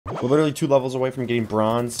We're literally 2 levels away from getting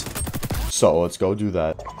bronze. So let's go do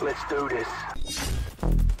that. Let's do this.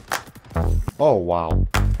 Oh, wow.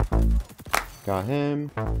 Got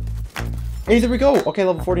him. Hey, there we go. Okay,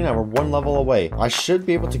 level 49. We're 1 level away. I should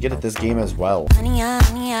be able to get at this game as well.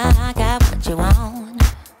 I got what you want.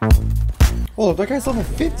 Oh, that guy's level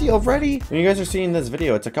 50 already? When you guys are seeing this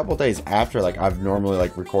video, it's a couple days after like I've normally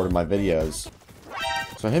like recorded my videos.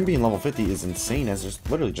 So him being level 50 is insane as there's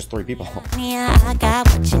literally just 3 people. I got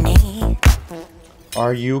what you need.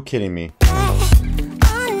 Are you kidding me?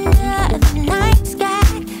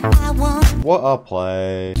 What a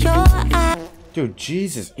play. Dude,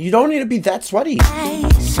 Jesus. You don't need to be that sweaty.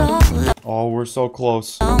 Oh, we're so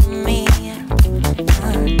close. Oh,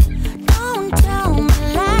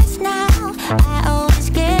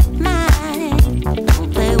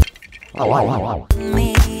 wow.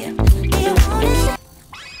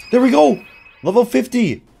 There we go. Level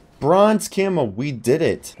 50. Bronze camo. We did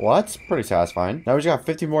it. Well, that's pretty satisfying. Now we just got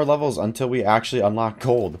 50 more levels until we actually unlock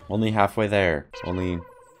gold. Only halfway there. Only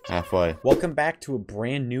halfway. Welcome back to a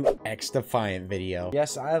brand new Xdefiant video.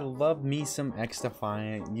 Yes, I love me some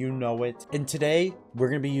Xdefiant. You know it. And today, we're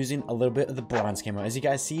going to be using a little bit of the bronze camo. As you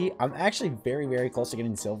guys see, I'm actually very, very close to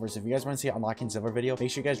getting silver. So if you guys want to see an unlocking silver video, make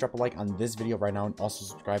sure you guys drop a like on this video right now and also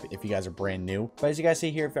subscribe if you guys are brand new. But as you guys see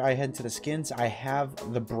here, if I head to the skins, I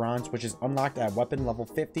have the bronze, which is unlocked at weapon level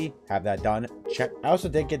 50. Have that done. Check. I also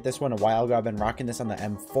did get this one a while ago. I've been rocking this on the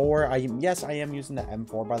M4. Yes, I am using the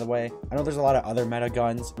M4, by the way. I know there's a lot of other meta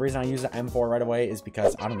guns. The reason I use the M4 right away is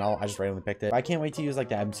because, I don't know, I just randomly picked it. But I can't wait to use like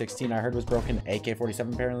the M16 I heard was broken.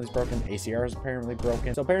 AK-47 apparently is broken. ACR is apparently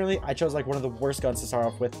broken. So apparently I chose like one of the worst guns to start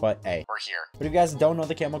off with, but hey, we're here. But if you guys don't know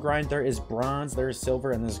the camo grind, there is bronze, there is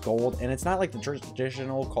silver, and there's gold. And it's not like the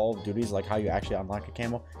traditional Call of Duties, like how you actually unlock a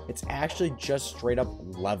camo. It's actually just straight up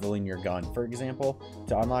leveling your gun. For example,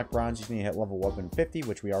 to unlock bronze, you need to hit level weapon 50,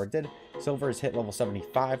 which we already did. Silver is hit level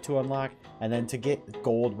 75 to unlock. And then to get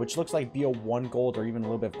gold, which looks like BO1 gold or even a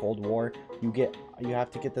little bit of Cold War, you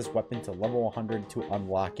have to get this weapon to level 100 to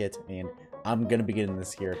unlock it. And I'm gonna be getting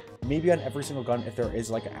this here. Maybe on every single gun, if there is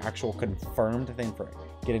like an actual confirmed thing for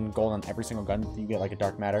getting gold on every single gun, you get like a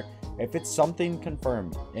dark matter. If it's something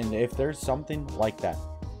confirmed, and if there's something like that,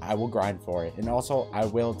 I will grind for it. And also, I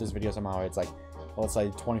will, if this video somehow it's like, well, it's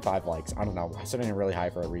like 25 likes. I don't know. I set it really high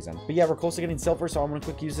for a reason. But yeah, we're close to getting silver, so I'm going to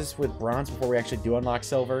quick use this with bronze before we actually do unlock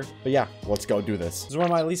silver. But yeah, let's go do this. This is one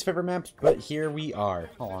of my least favorite maps, but here we are.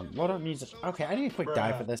 Hold on. Load up music. Okay, I need a quick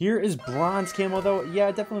dive for this. Here is bronze camo, though. Yeah,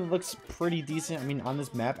 it definitely looks pretty decent. I mean, on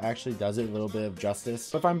this map, actually does it a little bit of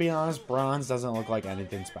justice. But if I'm being honest, bronze doesn't look like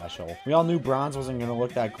anything special. We all knew bronze wasn't going to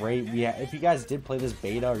look that great. If you guys did play this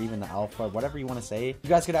beta or even the alpha, whatever you want to say, you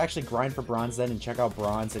guys could actually grind for bronze then and check out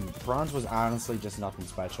bronze. And bronze was honestly just nothing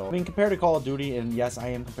special. I mean, compared to Call of Duty, and yes, I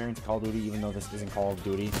am comparing to Call of Duty, even though this isn't Call of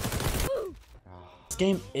Duty. This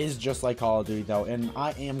game is just like Call of Duty, though, and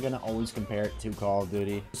I am going to always compare it to Call of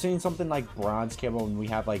Duty. Seeing something like bronze camo when we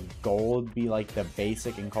have, like, gold be, like, the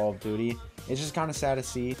basic in Call of Duty, it's just kind of sad to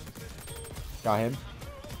see. Got him.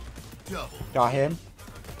 Got him.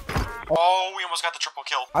 Oh, we almost got the triple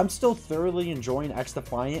kill. I'm still thoroughly enjoying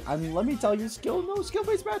Xdefiant. I mean, let me tell you,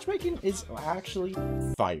 skill-based matchmaking is actually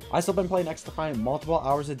fire. I've still been playing Xdefiant multiple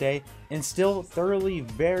hours a day and still thoroughly,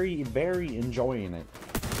 very, very enjoying it.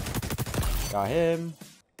 Got him.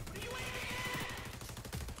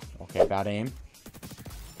 Okay, bad aim.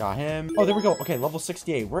 Got him. Oh, there we go. Okay, level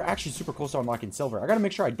 68. We're actually super close to unlocking silver. I gotta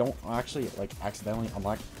make sure I don't actually, like, accidentally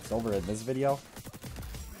unlock silver in this video.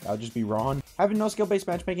 That would just be wrong. Having no skill-based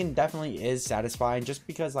matchmaking definitely is satisfying just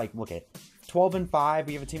because, like, look at 12 and 5.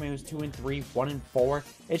 We have a teammate who's 2 and 3, 1 and 4.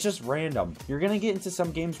 It's just random. You're gonna get into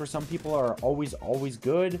some games where some people are always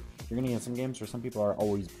good. You're gonna get in some games where some people are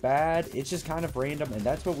always bad. It's just kind of random, and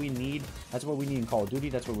that's what we need. That's what we need in Call of Duty.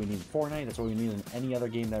 That's what we need in Fortnite. That's what we need in any other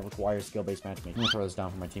game that requires skill-based matchmaking. I'm gonna throw this down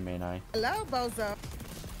for my teammate and I. Hello, bozo.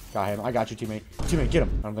 Got him. I got you, teammate. Teammate, get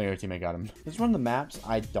him. I don't think our teammate got him. This is one of the maps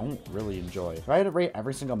I don't really enjoy. If I had to rate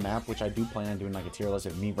every single map, which I do plan on doing like a tier list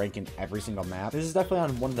of me ranking every single map, this is definitely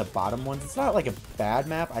on one of the bottom ones. It's not like a bad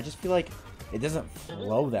map. I just feel like it doesn't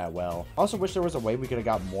flow that well. I also wish there was a way we could have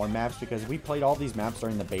got more maps because we played all these maps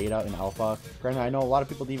during the beta and alpha. Granted, I know a lot of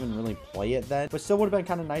people didn't even really play it then, but still would have been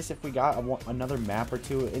kind of nice if we got another map or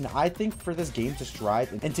two. And I think for this game to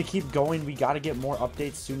strive and to keep going, we got to get more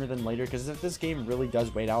updates sooner than later, because if this game really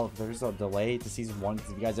does wait out, if there's a delay to season 1,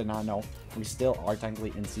 because if you guys did not know, we still are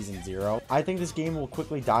technically in season 0. I think this game will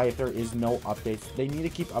quickly die if there is no updates. They need to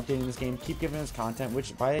keep updating this game, keep giving us content,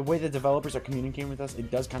 which by the way the developers are communicating with us,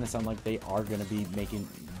 it does kind of sound like they are going to be making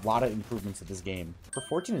a lot of improvements to this game. We're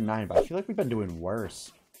 14 and 9, but I feel like we've been doing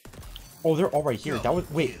worse. Oh, they're all right here. That was,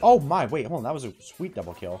 wait, oh my, wait, hold on. That was a sweet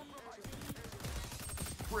double kill.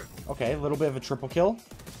 Okay, a little bit of a triple kill.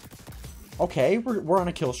 Okay, we're on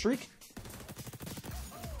a kill streak.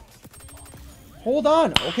 Hold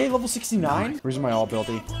on. Okay, level 69. Where's my all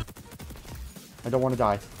ability? I don't want to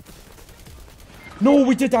die. No,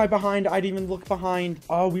 we did die behind. I didn't even look behind.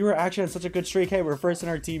 Oh, we were actually on such a good streak. Hey, we're first in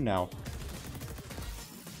our team now.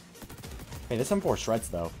 Hey, this M4 shreds,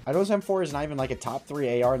 though. I know this M4 is not even like a top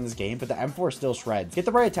 3 AR in this game, but the M4 still shreds. Get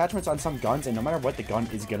the right attachments on some guns, and no matter what, the gun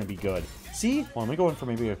is going to be good. See? Well, let me go in for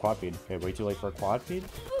maybe a quad feed. Okay, way too late for a quad feed.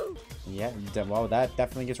 Yeah, well, that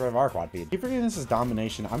definitely gets rid of our quad feed. Keep forgetting this is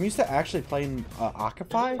domination. I'm used to actually playing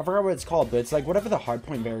Occupy. I forgot what it's called, but it's like whatever the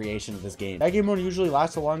hardpoint variation of this game. That game mode usually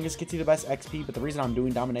lasts the longest, gets you the best XP, but the reason I'm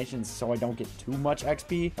doing domination is so I don't get too much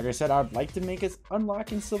XP. Like I said, I'd like to make it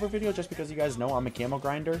unlocking silver video just because you guys know I'm a camo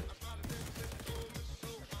grinder.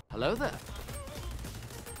 Hello there.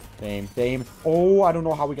 Dame. Oh, I don't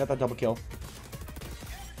know how we got that double kill.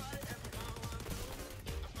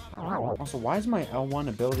 Also, why is my L1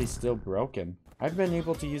 ability still broken? I've been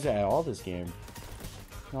able to use it at all this game.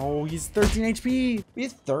 No, he's 13 HP. We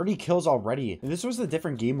have 30 kills already. If this was a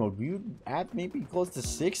different game mode, we would at maybe close to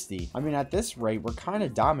 60. I mean, at this rate, we're kind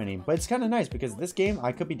of dominating. But it's kind of nice because this game,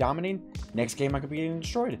 I could be dominating. Next game, I could be getting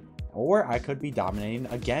destroyed. Or I could be dominating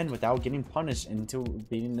again without getting punished into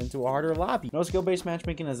being into a harder lobby. No skill-based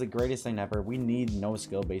matchmaking is the greatest thing ever. We need no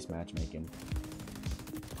skill-based matchmaking.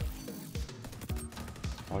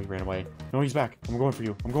 Oh, he ran away. No, he's back. I'm going for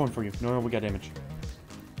you. I'm going for you. No, we got damage.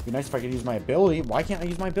 It'd be nice if I could use my ability. Why can't I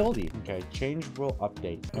use my ability? Okay, change will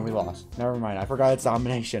update. And we lost. Never mind. I forgot it's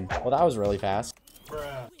domination. Well, that was really fast.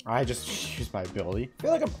 I just used my ability. I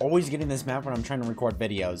feel like I'm always getting this map when I'm trying to record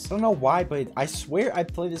videos. I don't know why, but I swear I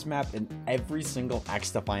play this map in every single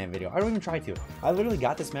Xdefiant video. I don't even try to. I literally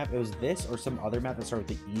got this map. It was this or some other map that started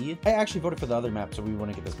with the E. I actually voted for the other map, so we want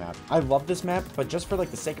to get this map. I love this map, but just for like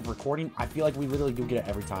the sake of recording, I feel like we literally do get it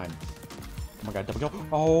every time. Oh my god, double kill.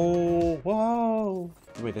 Oh, whoa.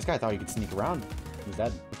 Wait, this guy thought he could sneak around. He's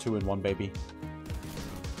dead. 2-in-1, baby.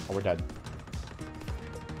 Oh, we're dead.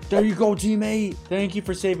 There you go, teammate. Thank you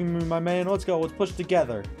for saving me, my man. Let's go. Let's push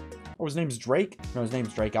together. Oh, his name's Drake? No, his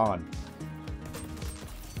name's Drake on.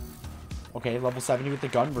 Okay, level 70 with the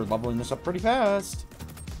gun. We're leveling this up pretty fast.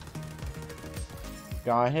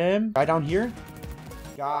 Got him. Guy down here.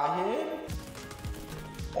 Got him.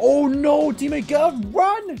 Oh, no. Teammate, go.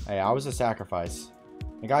 Run. Hey, I was a sacrifice.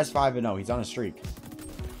 The guy's 5-0. He's on a streak.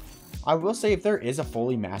 I will say if there is a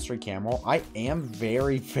fully mastery camo, I am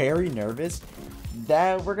very, very nervous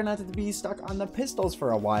that we're gonna have to be stuck on the pistols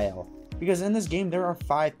for a while. Because in this game, there are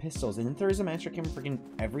 5 pistols. And if there is a master camo freaking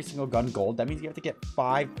every single gun gold, that means you have to get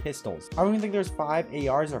 5 pistols. I don't even think there's 5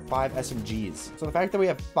 ARs or 5 SMGs. So the fact that we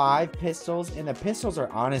have 5 pistols, and the pistols are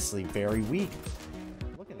honestly very weak.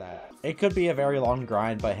 Look at that. It could be a very long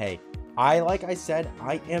grind, but hey, like I said,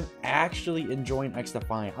 I am actually enjoying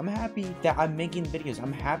Xdefiant. I'm happy that I'm making videos.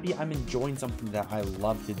 I'm happy I'm enjoying something that I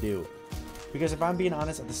love to do. Because if I'm being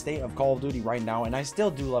honest, at the state of Call of Duty right now, and I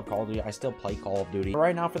still do love Call of Duty, I still play Call of Duty. But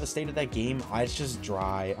right now, for the state of that game, it's just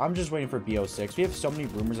dry. I'm just waiting for BO6. We have so many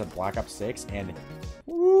rumors of Black Ops 6, and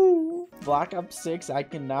woo, Black Ops 6, I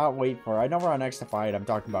cannot wait for. I know we're on Xdefiant, I'm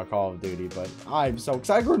talking about Call of Duty, but I'm so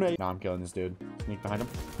excited. Grenade. No, I'm killing this dude. Sneak behind him.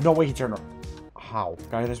 No way he turned around. How?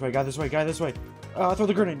 Guy this way, guy this way, guy this way. Throw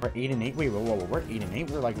the grenade. We're 8-8. Wait, whoa, we're 8-8.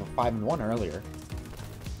 We were like 5-1 earlier.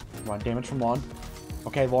 Come on, damage from lawn.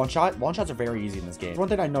 Okay, launch shot. Launch shots are very easy in this game. One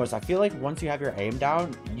thing I noticed, I feel like once you have your aim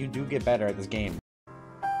down, you do get better at this game.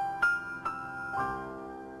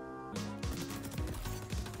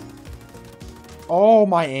 Oh,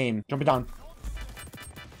 my aim. Jumping down.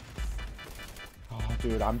 Oh,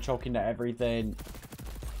 dude, I'm choking to everything.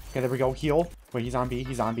 Okay, there we go. Heal. Wait, he's on B.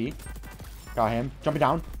 He's on B. Got him. Jumping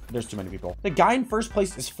down. There's too many people. The guy in first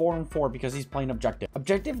place is 4-4 because he's playing objective.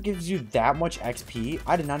 Objective gives you that much XP.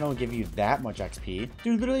 I did not know it gave you that much XP.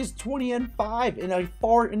 Dude, literally is 20-5 and a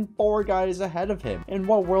 4-4 guy is ahead of him. In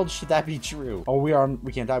what world should that be true? Oh, we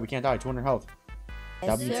can't die. We can't die. 200 health.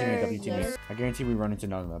 Yes, W teammate. yes. I guarantee we run into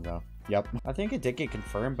none of them though. Yep. I think it did get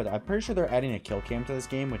confirmed, but I'm pretty sure they're adding a kill cam to this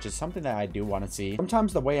game, which is something that I do want to see.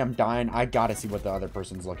 Sometimes the way I'm dying, I gotta see what the other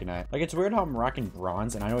person's looking at. Like, it's weird how I'm rocking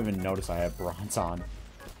bronze and I don't even notice I have bronze on.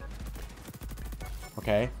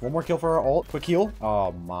 Okay, one more kill for our ult. Quick heal.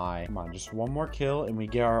 Oh my. Come on, just one more kill and we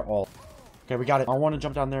get our ult. Okay, we got it. I want to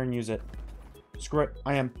jump down there and use it. Screw it.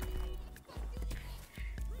 I am.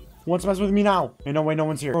 Who wants to mess with me now? Hey, no way, no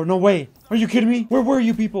one's here. Oh, no way. Are you kidding me? Where were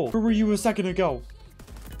you people? Where were you a second ago?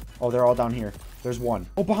 Oh, they're all down here. There's one.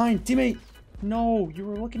 Oh, behind. Teammate. No, you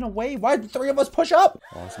were looking away. Why did 3 of us push up?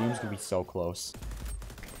 Oh, this game's gonna be so close.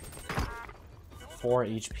 4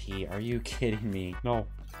 HP. Are you kidding me? No.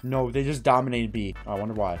 No, they just dominated B. Oh, I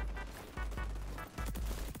wonder why.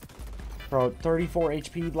 Bro, 34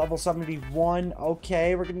 HP, level 71.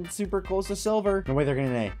 Okay, we're getting super close to silver. No way they're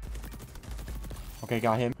getting an A. Okay,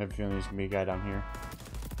 got him. I have a feeling there's gonna be a guy down here.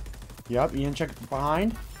 Yep, Ian, check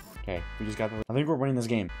behind. Okay, we just got the... I think we're winning this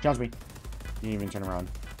game. Challenge me. You didn't even turn around.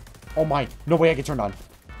 Oh my, no way I get turned on.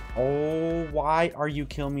 Oh, why are you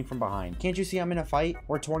killing me from behind? Can't you see I'm in a fight?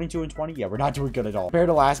 We're 22 and 20. Yeah, we're not doing good at all. Compared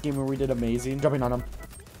to last game where we did amazing. Jumping on him.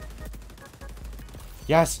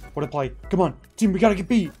 Yes, what a play. Come on, team, we gotta get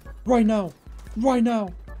beat. Right now. Right now.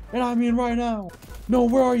 And I mean right now. No,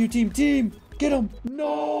 where are you, team? Team, get him.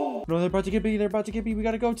 No. No, they're about to get beat. They're about to get beat. We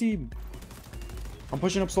gotta go, team. I'm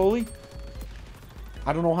pushing up slowly.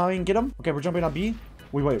 I don't know how I can get him. Okay, we're jumping on B.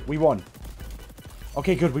 Wait, we won.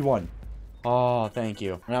 Okay, good, we won. Oh, thank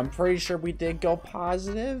you. And I'm pretty sure we did go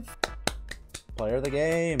positive. Player of the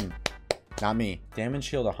game. Not me. Damage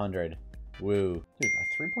shield 100. Woo. Dude,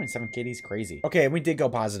 a 3.7 KD is crazy. Okay, we did go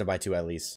positive by 2 at least.